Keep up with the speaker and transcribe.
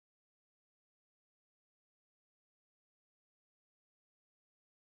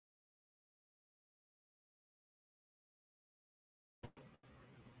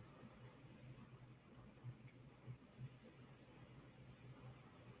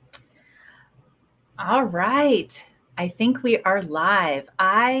All right. I think we are live.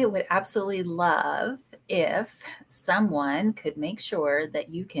 I would absolutely love if someone could make sure that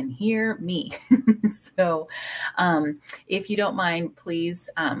you can hear me. so, if you don't mind,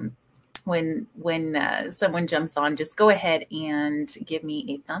 please, when someone jumps on, just go ahead and give me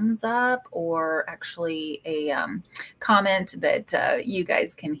a thumbs up or actually a comment that you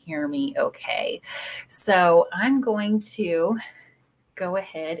guys can hear me okay. So I'm going to go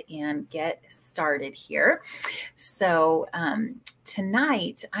ahead and get started here. So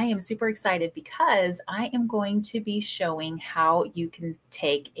tonight I am super excited because I am going to be showing how you can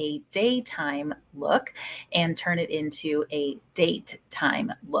take a daytime look and turn it into a date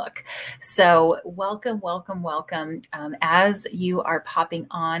time look. So welcome, welcome, welcome. As you are popping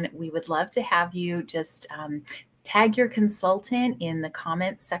on, we would love to have you just tag your consultant in the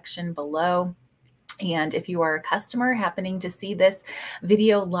comment section below. And if you are a customer happening to see this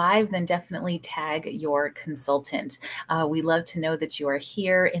video live, then definitely tag your consultant. We love to know that you are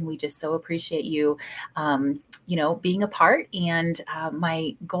here, and we just so appreciate you, being a part. And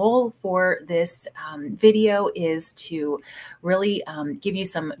my goal for this video is to really give you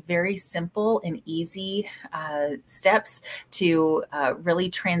some very simple and easy steps to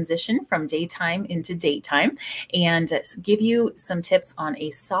really transition from daytime into daytime, and give you some tips on a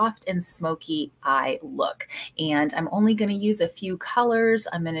soft and smoky eye look. And I'm only going to use a few colors.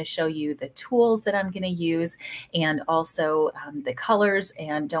 I'm going to show you the tools that I'm going to use and also the colors.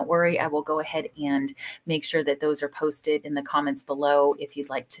 And don't worry, I will go ahead and make sure that those are posted in the comments below if you'd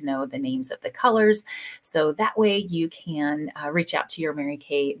like to know the names of the colors. So that way you can reach out to your Mary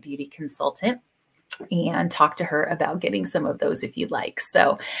Kay beauty consultant and talk to her about getting some of those if you'd like.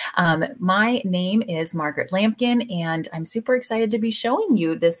 So my name is Margrette Lamkin, and I'm super excited to be showing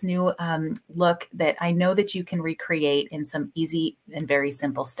you this new look that I know that you can recreate in some easy and very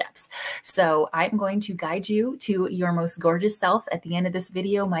simple steps. So I'm going to guide you to your most gorgeous self at the end of this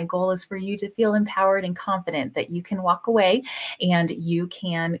video. My goal is for you to feel empowered and confident that you can walk away and you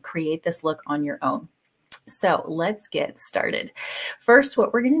can create this look on your own. So let's get started. First,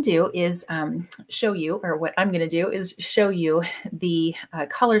 what we're going to do is show you, or what I'm going to do is show you the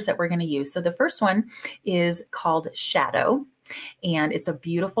colors that we're going to use. So the first one is called Shadow, and it's a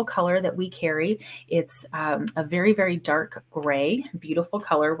beautiful color that we carry. It's a very, very dark gray, beautiful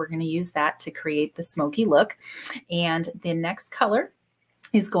color. We're going to use that to create the smoky look. And the next color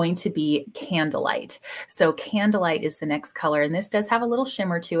is going to be Candlelight. So Candlelight is the next color, and this does have a little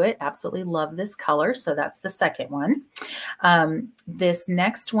shimmer to it. Absolutely love this color. So that's the second one. This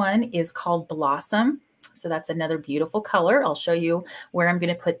next one is called Blossom. So that's another beautiful color. I'll show you where I'm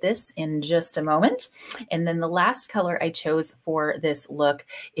going to put this in just a moment. And then the last color I chose for this look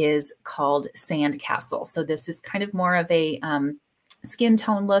is called Sandcastle. So this is kind of more of a skin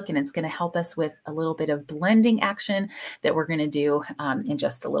tone look, and it's going to help us with a little bit of blending action that we're going to do in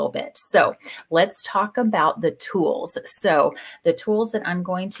just a little bit. So let's talk about the tools. So the tools that I'm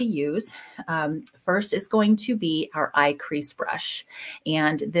going to use first is going to be our eye crease brush.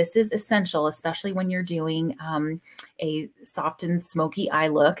 And this is essential, especially when you're doing a soft and smoky eye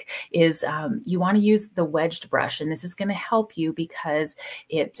look, is you want to use the wedged brush. And this is going to help you because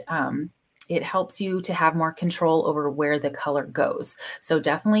it helps you to have more control over where the color goes. So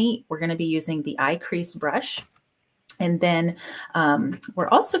definitely we're going to be using the eye crease brush. And then we're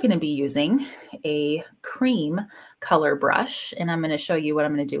also going to be using a cream color brush. And I'm going to show you what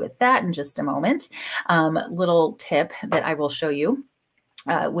I'm going to do with that in just a moment. Little tip that I will show you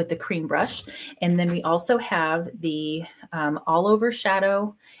with the cream brush. And then we also have the all over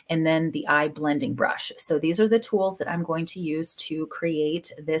shadow and then the eye blending brush. So these are the tools that I'm going to use to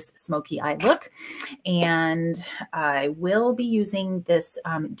create this smoky eye look. And I will be using this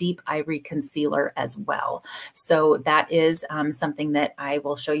deep ivory concealer as well. So that is something that I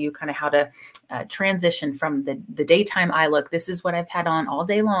will show you kind of how to transition from the daytime eye look. This is what I've had on all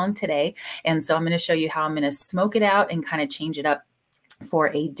day long today. And so I'm going to show you how I'm going to smoke it out and kind of change it up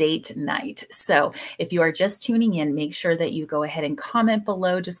for a date night. So if you are just tuning in, make sure that you go ahead and comment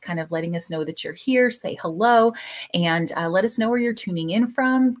below, just kind of letting us know that you're here, say hello, and let us know where you're tuning in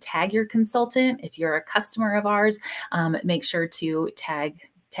from. Tag your consultant. If you're a customer of ours, make sure to tag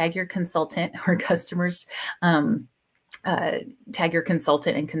your consultant or customers. Tag your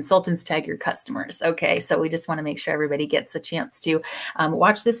consultant, and consultants tag your customers. Okay, so we just want to make sure everybody gets a chance to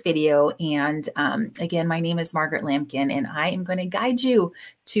watch this video. And again, my name is Margrette Lamkin, and I am going to guide you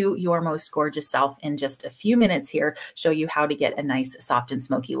to your most gorgeous self in just a few minutes here, show you how to get a nice soft and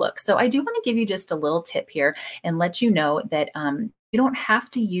smoky look. So I do want to give you just a little tip here and let you know that you don't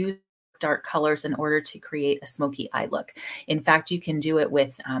have to use dark colors in order to create a smoky eye look. In fact, you can do it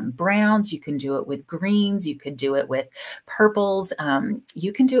with browns, you can do it with greens, you could do it with purples,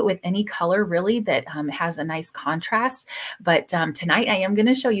 you can do it with any color really that has a nice contrast. But tonight I am going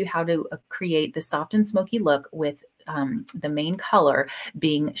to show you how to create the soft and smoky look with the main color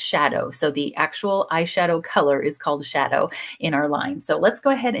being shadow. So the actual eyeshadow color is called shadow in our line. So let's go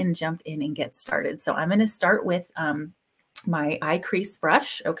ahead and jump in and get started. So I'm going to start with my eye crease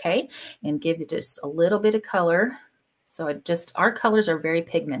brush, okay, and give it just a little bit of color. So our colors are very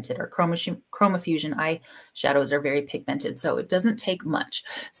pigmented. Our Chroma Fusion eye shadows are very pigmented, so it doesn't take much.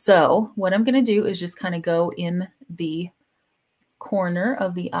 So what I'm going to do is just kind of go in the corner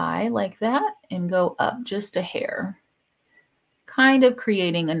of the eye like that and go up just a hair, kind of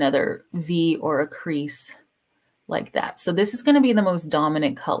creating another V or a crease like that. So this is going to be the most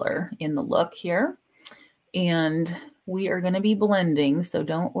dominant color in the look here. And we are going to be blending, so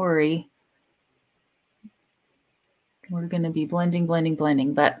don't worry. We're going to be blending, blending,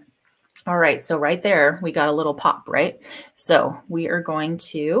 blending. But all right, so right there, we got a little pop, right? So we are going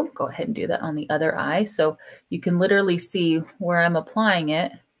to go ahead and do that on the other eye. So you can literally see where I'm applying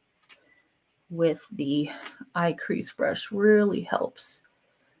it with the eye crease brush. Really helps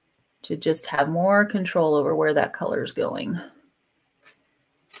to just have more control over where that color is going.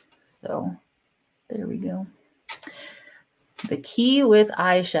 So there we go. The key with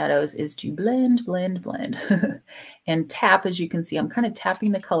eyeshadows is to blend, blend, blend, and tap. As you can see, I'm kind of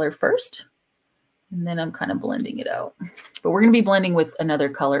tapping the color first, and then I'm kind of blending it out. But we're going to be blending with another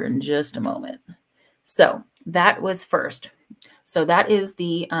color in just a moment. So that was first. So that is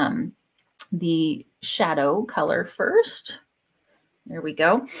the shadow color first. There we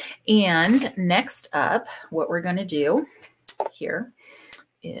go. And next up, what we're going to do here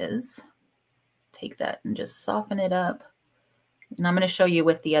is take that and just soften it up. And I'm going to show you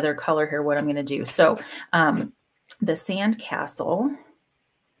with the other color here what I'm going to do. So the sand castle.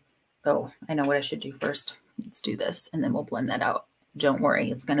 Oh, I know what I should do first. Let's do this, and then we'll blend that out. Don't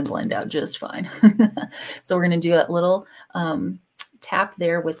worry, it's going to blend out just fine. So we're going to do that little tap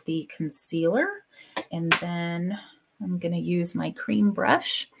there with the concealer. And then I'm going to use my cream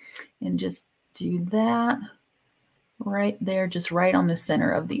brush and just do that right there, just right on the center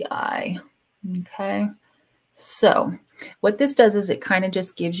of the eye. Okay. So what this does is it kind of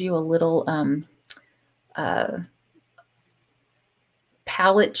just gives you a little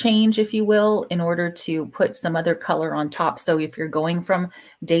palette change, if you will, in order to put some other color on top. So if you're going from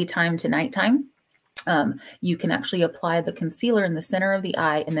daytime to nighttime, you can actually apply the concealer in the center of the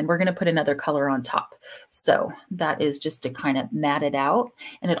eye, and then we're going to put another color on top. So that is just to kind of matte it out.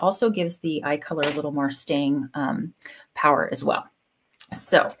 And it also gives the eye color a little more staying power as well.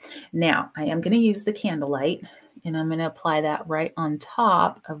 So now I am going to use the candlelight, and I'm going to apply that right on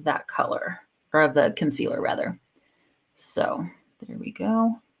top of that color, or of the concealer rather. So there we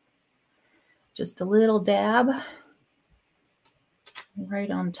go. Just a little dab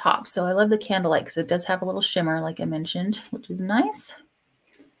right on top. So I love the candlelight because it does have a little shimmer, like I mentioned, which is nice.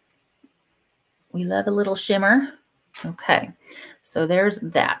 We love a little shimmer. Okay, so there's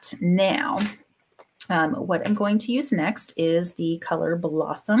that. Now, what I'm going to use next is the color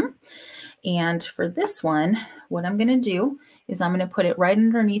Blossom. And for this one, what I'm going to do is I'm going to put it right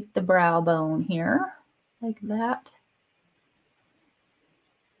underneath the brow bone here, like that,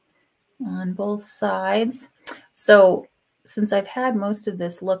 on both sides. So since I've had most of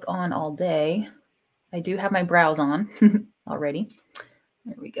this look on all day, I do have my brows on already.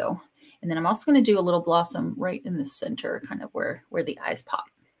 There we go. And then I'm also going to do a little blossom right in the center, kind of where the eyes pop.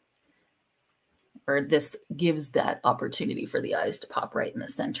 Or this gives that opportunity for the eyes to pop right in the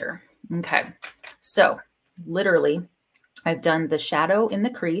center. Okay, so literally I've done the shadow in the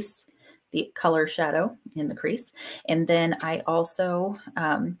crease, the color shadow in the crease. And then I also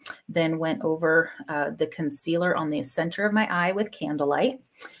then went over the concealer on the center of my eye with Candlelight.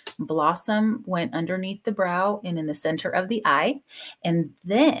 Blossom went underneath the brow and in the center of the eye. And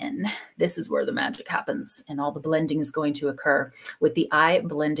then this is where the magic happens and all the blending is going to occur with the eye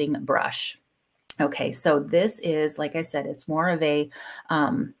blending brush. Okay, so this is, like I said, it's more of a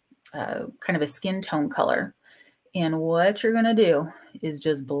kind of a skin tone color. And what you're going to do is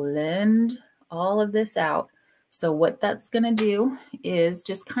just blend all of this out. So what that's going to do is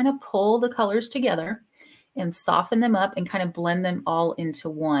just kind of pull the colors together and soften them up and kind of blend them all into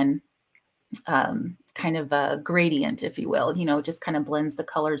one kind of a gradient, if you will, you know, just kind of blends the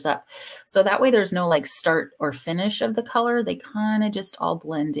colors up. So that way there's no like start or finish of the color. They kind of just all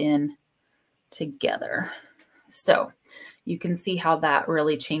blend in together. So you can see how that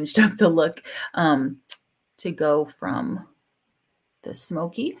really changed up the look to go from the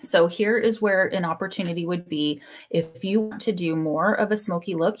Smoky. So here is where an opportunity would be. If you want to do more of a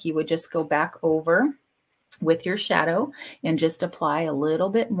smoky look, you would just go back over with your shadow and just apply a little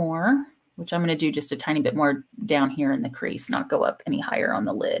bit more, which I'm going to do just a tiny bit more down here in the crease, not go up any higher on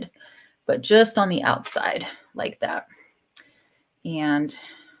the lid, but just on the outside like that. And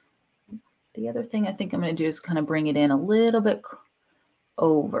the other thing I think I'm going to do is kind of bring it in a little bit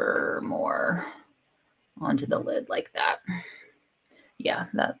over more onto the lid like that. Yeah,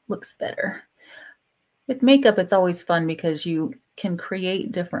 that looks better. With makeup, it's always fun because you can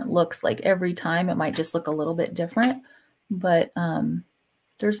create different looks. Like every time it might just look a little bit different, but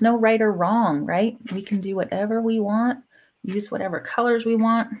there's no right or wrong, right? We can do whatever we want, use whatever colors we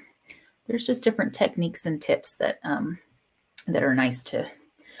want. There's just different techniques and tips that that are nice to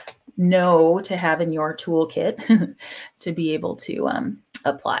know to have in your toolkit to be able to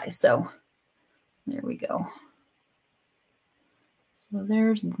apply. So there we go. So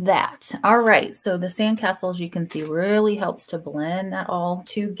there's that. All right. So the sandcastle, as you can see, really helps to blend that all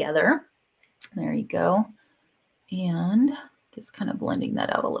together. There you go. And just kind of blending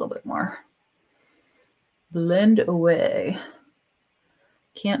that out a little bit more. Blend away.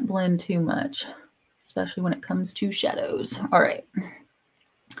 Can't blend too much, especially when it comes to shadows. All right.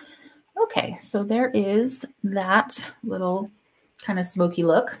 Okay. So there is that little kind of smoky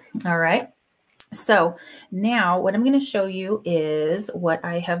look. All right. So now what I'm going to show you is what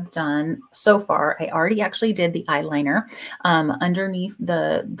I have done so far. I already actually did the eyeliner underneath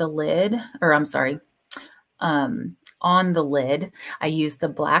the lid, or I'm sorry, on the lid. I used the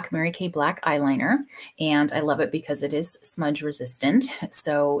black Mary Kay black eyeliner, and I love it because it is smudge resistant.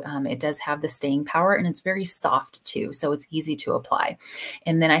 So it does have the staying power, and it's very soft too. So it's easy to apply.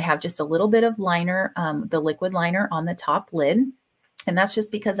 And then I have just a little bit of liner, the liquid liner on the top lid. And that's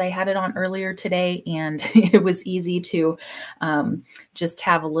just because I had it on earlier today and it was easy to just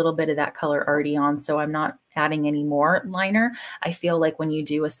have a little bit of that color already on. So I'm not adding any more liner. I feel like when you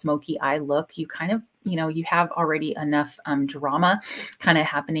do a smoky eye look, you kind of, you know, you have already enough drama kind of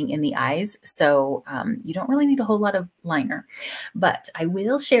happening in the eyes. So you don't really need a whole lot of liner. But I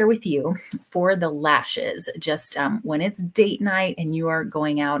will share with you for the lashes, just when it's date night and you are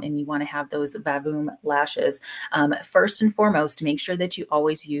going out and you want to have those Vavoom lashes, first and foremost, make sure that you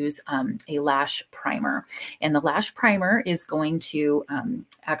always use a lash primer. And the lash primer is going to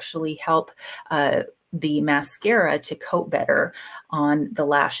actually help the mascara to coat better on the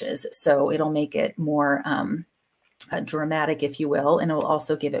lashes. So it'll make it more dramatic, if you will, and it will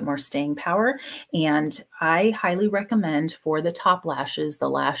also give it more staying power. And I highly recommend for the top lashes, the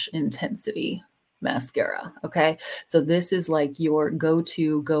Lash Intensity mascara. Okay. So this is like your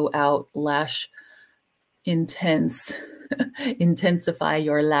go-to go out lash intense, intensify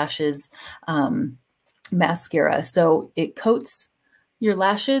your lashes mascara. So it coats your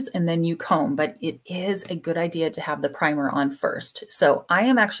lashes and then you comb, but it is a good idea to have the primer on first. So I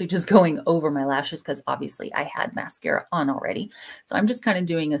am actually just going over my lashes because obviously I had mascara on already. So I'm just kind of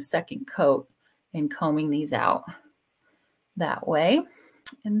doing a second coat and combing these out that way.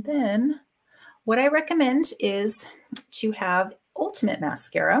 And then what I recommend is to have Ultimate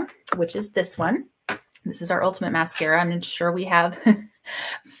Mascara, which is this one. This is our Ultimate Mascara. I'm sure we have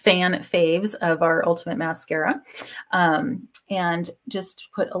fan faves of our Ultimate Mascara. And just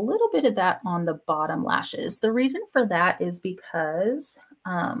put a little bit of that on the bottom lashes. The reason for that is because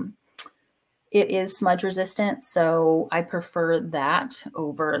it is smudge resistant. So I prefer that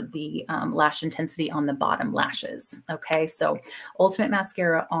over the Lash Intensity on the bottom lashes. Okay, so Ultimate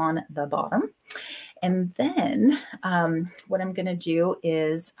Mascara on the bottom. And then what I'm going to do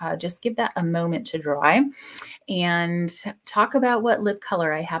is just give that a moment to dry and talk about what lip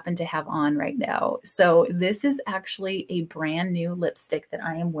color I happen to have on right now. So this is actually a brand new lipstick that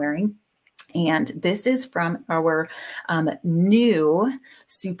I am wearing. And this is from our new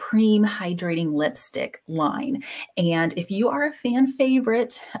Supreme Hydrating Lipstick line. And if you are a fan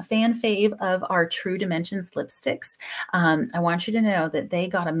fave of our True Dimensions lipsticks, I want you to know that they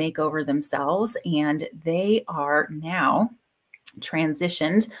got a makeover themselves and they are now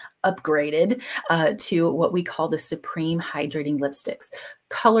transitioned, upgraded to what we call the Supreme Hydrating Lipsticks.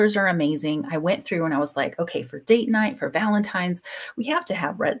 Colors are amazing. I went through and I was like, okay, for date night, for Valentine's, we have to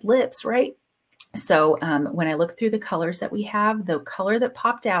have red lips, right? So when I looked through the colors that we have, the color that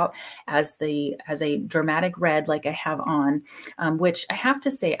popped out as a dramatic red, like I have on, which I have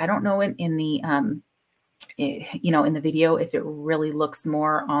to say, I don't know in the you know, in the video, if it really looks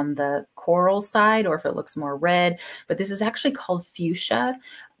more on the coral side or if it looks more red, but this is actually called Fuchsia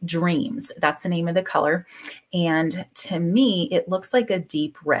Dreams. That's the name of the color. And to me, it looks like a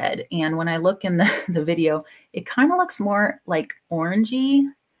deep red. And when I look in the video, it kind of looks more like orangey,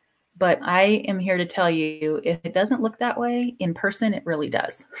 but I am here to tell you, if it doesn't look that way in person, it really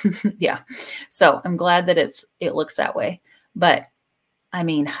does. Yeah. So I'm glad that it looks that way. But I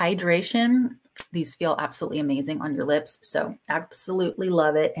mean, hydration, these feel absolutely amazing on your lips. So absolutely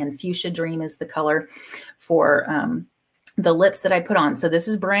love it. And Fuchsia Dream is the color for the lips that I put on. So this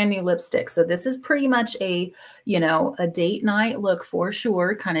is brand new lipstick. So this is pretty much a, you know, a date night look for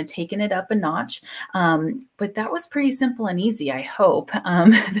sure, kind of taking it up a notch. But that was pretty simple and easy. I hope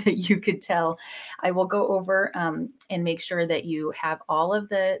that you could tell. I will go over and make sure that you have all of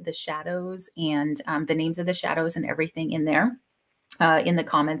the shadows and the names of the shadows and everything in there. In the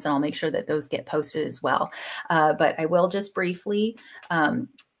comments, and I'll make sure that those get posted as well. But I will just briefly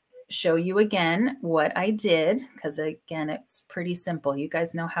show you again what I did, because again, it's pretty simple. You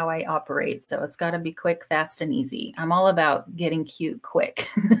guys know how I operate, so it's got to be quick, fast, and easy. I'm all about getting cute quick.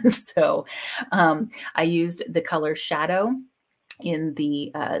 So I used the color Shadow in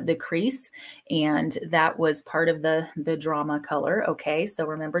the crease, and that was part of the drama color. Okay, so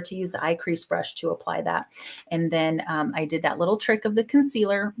remember to use the eye crease brush to apply that. And then I did that little trick of the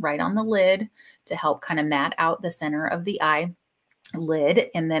concealer right on the lid to help kind of matte out the center of the eye lid.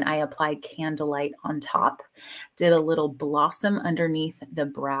 And then I applied Candlelight on top, did a little blossom underneath the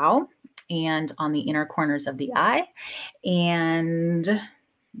brow and on the inner corners of the eye. And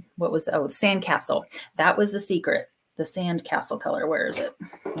what was, oh, Sandcastle. That was the secret. The Sandcastle color. Where is it?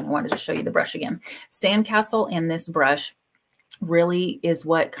 I wanted to show you the brush again. Sandcastle and this brush really is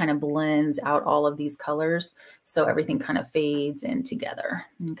what kind of blends out all of these colors. So everything kind of fades in together.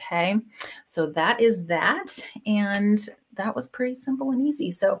 Okay. So that is that. And that was pretty simple and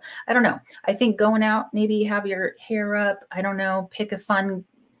easy. So I don't know. I think going out, maybe have your hair up. I don't know, pick a fun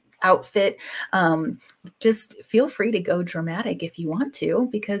outfit. Just feel free to go dramatic if you want to,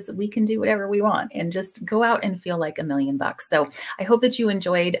 because we can do whatever we want and just go out and feel like $1,000,000. So I hope that you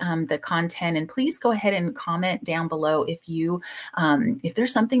enjoyed the content, and please go ahead and comment down below if you, if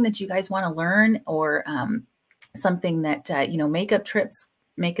there's something that you guys want to learn, or something that, you know, makeup tricks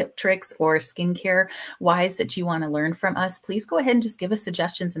or skincare wise that you want to learn from us. Please go ahead and just give us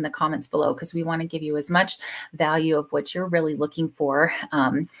suggestions in the comments below, because we want to give you as much value of what you're really looking for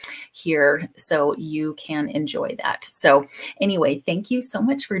here, so you can enjoy that. So anyway, thank you so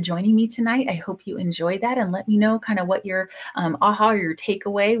much for joining me tonight. I hope you enjoyed that, and let me know kind of what your aha or your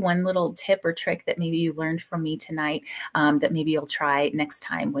takeaway, one little tip or trick that maybe you learned from me tonight, that maybe you'll try next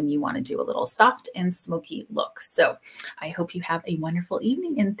time when you want to do a little soft and smoky look. So I hope you have a wonderful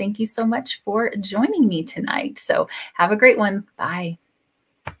evening, and thank you so much for joining me tonight. So have a great one. Bye.